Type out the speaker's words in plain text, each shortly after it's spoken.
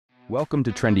Welcome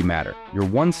to Trendy Matter, your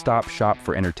one-stop shop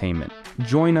for entertainment.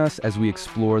 Join us as we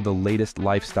explore the latest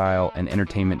lifestyle and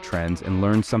entertainment trends and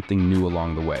learn something new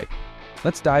along the way.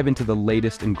 Let's dive into the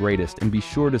latest and greatest, and be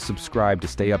sure to subscribe to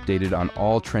stay updated on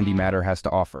all Trendy Matter has to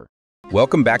offer.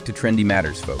 Welcome back to Trendy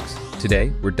Matters, folks.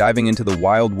 Today, we're diving into the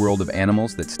wild world of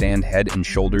animals that stand head and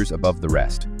shoulders above the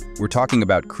rest. We're talking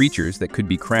about creatures that could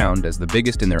be crowned as the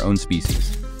biggest in their own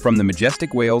species. From the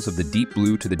majestic whales of the deep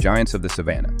blue to the giants of the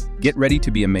savannah, get ready to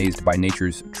be amazed by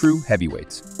nature's true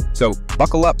heavyweights. So,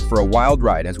 buckle up for a wild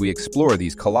ride as we explore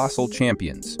these colossal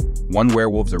champions.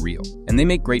 Werewolves are real, and they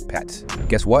make great pets.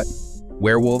 Guess what?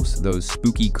 Werewolves, those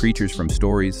spooky creatures from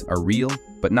stories, are real,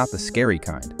 but not the scary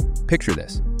kind. Picture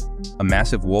this: a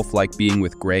massive wolf-like being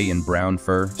with gray and brown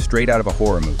fur, straight out of a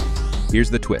horror movie. Here's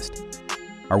the twist.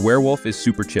 Our werewolf is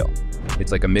super chill.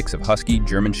 It's like a mix of husky,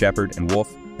 German shepherd, and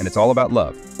wolf, and it's all about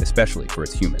love, especially for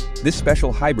its human. This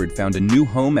special hybrid found a new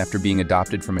home after being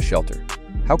adopted from a shelter.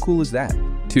 How cool is that?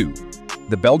 2.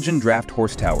 The Belgian draft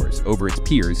horse towers over its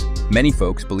peers. Many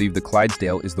folks believe the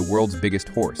Clydesdale is the world's biggest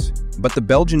horse, but the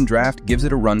Belgian draft gives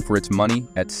it a run for its money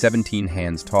at 17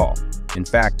 hands tall. In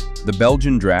fact, the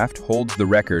Belgian draft holds the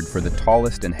record for the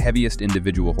tallest and heaviest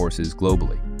individual horses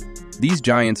globally. These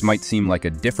giants might seem like a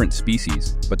different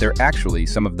species, but they're actually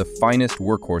some of the finest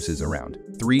workhorses around.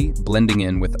 3. Blending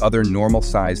in with other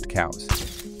normal-sized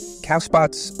cows. Cow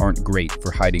spots aren't great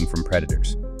for hiding from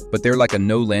predators, but they're like a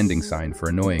no-landing sign for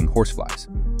annoying horseflies.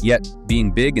 Yet,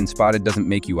 being big and spotted doesn't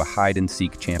make you a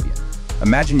hide-and-seek champion.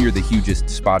 Imagine you're the hugest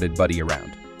spotted buddy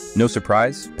around. No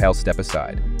surprise, pals step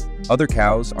aside. Other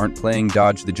cows aren't playing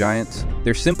dodge the giants,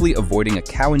 they're simply avoiding a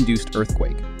cow-induced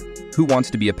earthquake. Who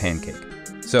wants to be a pancake?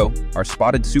 So, our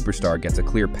spotted superstar gets a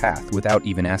clear path without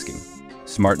even asking.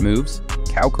 Smart moves,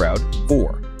 cow crowd,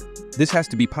 4. This has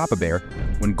to be Papa Bear.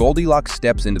 When Goldilocks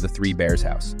steps into the Three Bears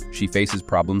house, she faces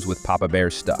problems with Papa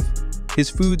Bear's stuff. His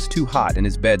food's too hot and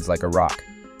his bed's like a rock.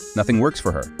 Nothing works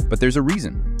for her, but there's a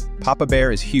reason. Papa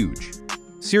Bear is huge.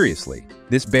 Seriously,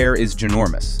 this bear is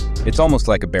ginormous. It's almost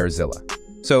like a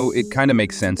Bearzilla. So it kinda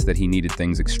makes sense that he needed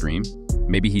things extreme.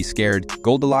 Maybe he scared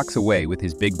Goldilocks away with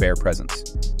his big bear presence.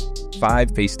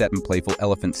 5. Face-step and playful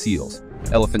elephant seals.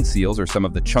 Elephant seals are some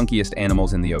of the chunkiest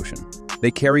animals in the ocean. They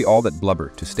carry all that blubber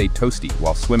to stay toasty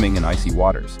while swimming in icy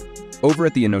waters. Over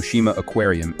at the Enoshima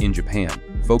Aquarium in Japan,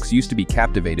 folks used to be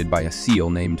captivated by a seal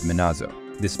named Minazo.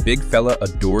 This big fella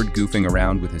adored goofing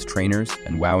around with his trainers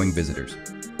and wowing visitors.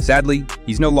 Sadly,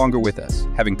 he's no longer with us,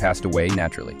 having passed away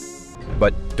naturally.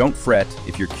 But don't fret,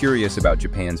 if you're curious about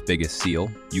Japan's biggest seal,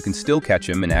 you can still catch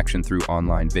him in action through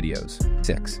online videos.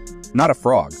 6. Not a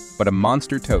frog, but a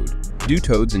monster toad. Do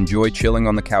toads enjoy chilling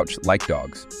on the couch like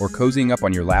dogs, or cozying up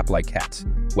on your lap like cats?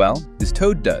 Well, this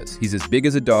toad does. He's as big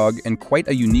as a dog and quite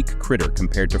a unique critter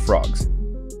compared to frogs.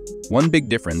 One big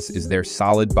difference is their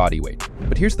solid body weight.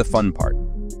 But here's the fun part.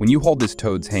 When you hold this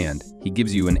toad's hand, he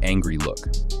gives you an angry look.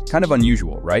 Kind of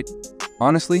unusual, right?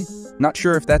 Honestly, not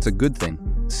sure if that's a good thing.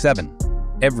 7.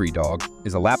 Every dog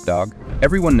is a lapdog.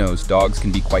 Everyone knows dogs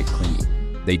can be quite clingy.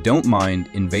 They don't mind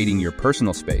invading your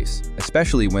personal space,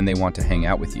 especially when they want to hang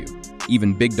out with you.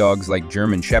 Even big dogs like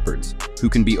German shepherds, who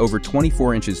can be over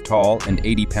 24 inches tall and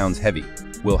 80 pounds heavy,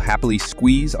 will happily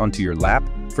squeeze onto your lap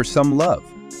for some love.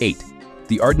 8.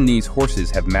 The Ardennes horses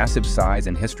have massive size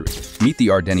and history. Meet the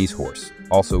Ardennes horse,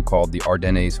 also called the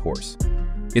Ardennes horse.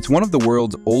 It's one of the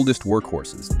world's oldest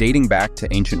workhorses, dating back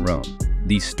to ancient Rome.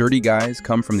 These sturdy guys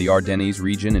come from the Ardennes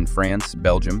region in France,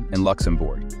 Belgium, and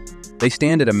Luxembourg. They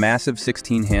stand at a massive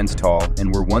 16 hands tall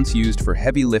and were once used for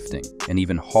heavy lifting and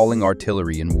even hauling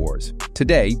artillery in wars.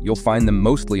 Today, you'll find them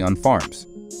mostly on farms.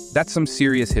 That's some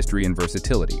serious history and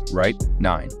versatility, right?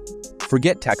 9.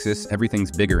 Forget Texas, everything's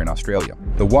bigger in Australia.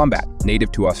 The wombat,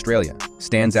 native to Australia,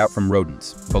 stands out from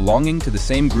rodents, belonging to the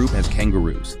same group as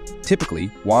kangaroos.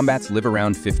 Typically, wombats live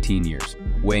around 15 years,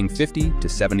 weighing 50 to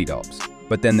 70 dollars.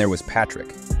 But then there was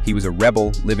Patrick. He was a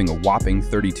rebel, living a whopping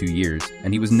 32 years,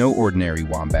 and he was no ordinary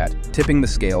wombat, tipping the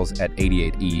scales at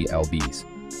 88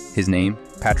 lbs. His name,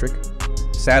 Patrick?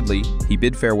 Sadly, he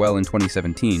bid farewell in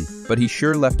 2017, but he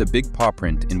sure left a big paw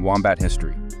print in wombat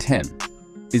history. 10.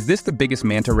 Is this the biggest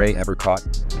manta ray ever caught?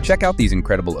 Check out these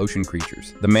incredible ocean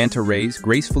creatures, the manta rays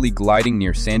gracefully gliding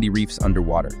near sandy reefs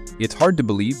underwater. It's hard to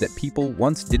believe that people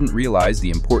once didn't realize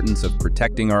the importance of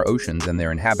protecting our oceans and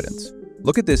their inhabitants.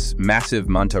 Look at this massive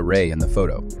manta ray in the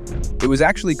photo. It was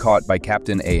actually caught by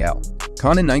Captain A.L.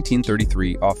 Caught in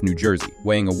 1933 off New Jersey,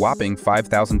 weighing a whopping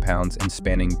 5,000 pounds and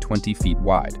spanning 20 feet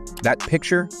wide. That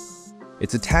picture?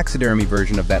 It's a taxidermy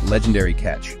version of that legendary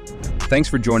catch. Thanks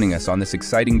for joining us on this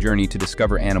exciting journey to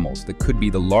discover animals that could be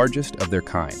the largest of their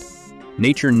kind.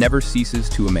 Nature never ceases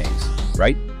to amaze,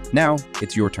 right? Now,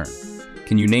 it's your turn.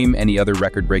 Can you name any other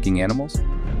record-breaking animals?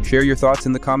 Share your thoughts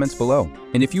in the comments below.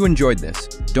 And if you enjoyed this,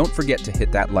 don't forget to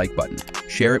hit that like button,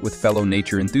 share it with fellow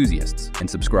nature enthusiasts, and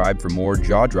subscribe for more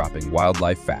jaw-dropping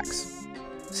wildlife facts.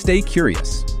 Stay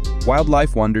curious.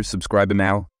 Wildlife Wonders, subscribe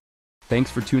now. Thanks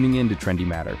for tuning in to Trendy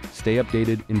Matter. Stay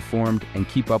updated, informed, and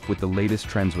keep up with the latest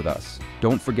trends with us.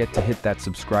 Don't forget to hit that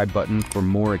subscribe button for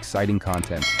more exciting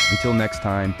content. Until next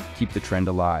time, keep the trend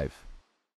alive.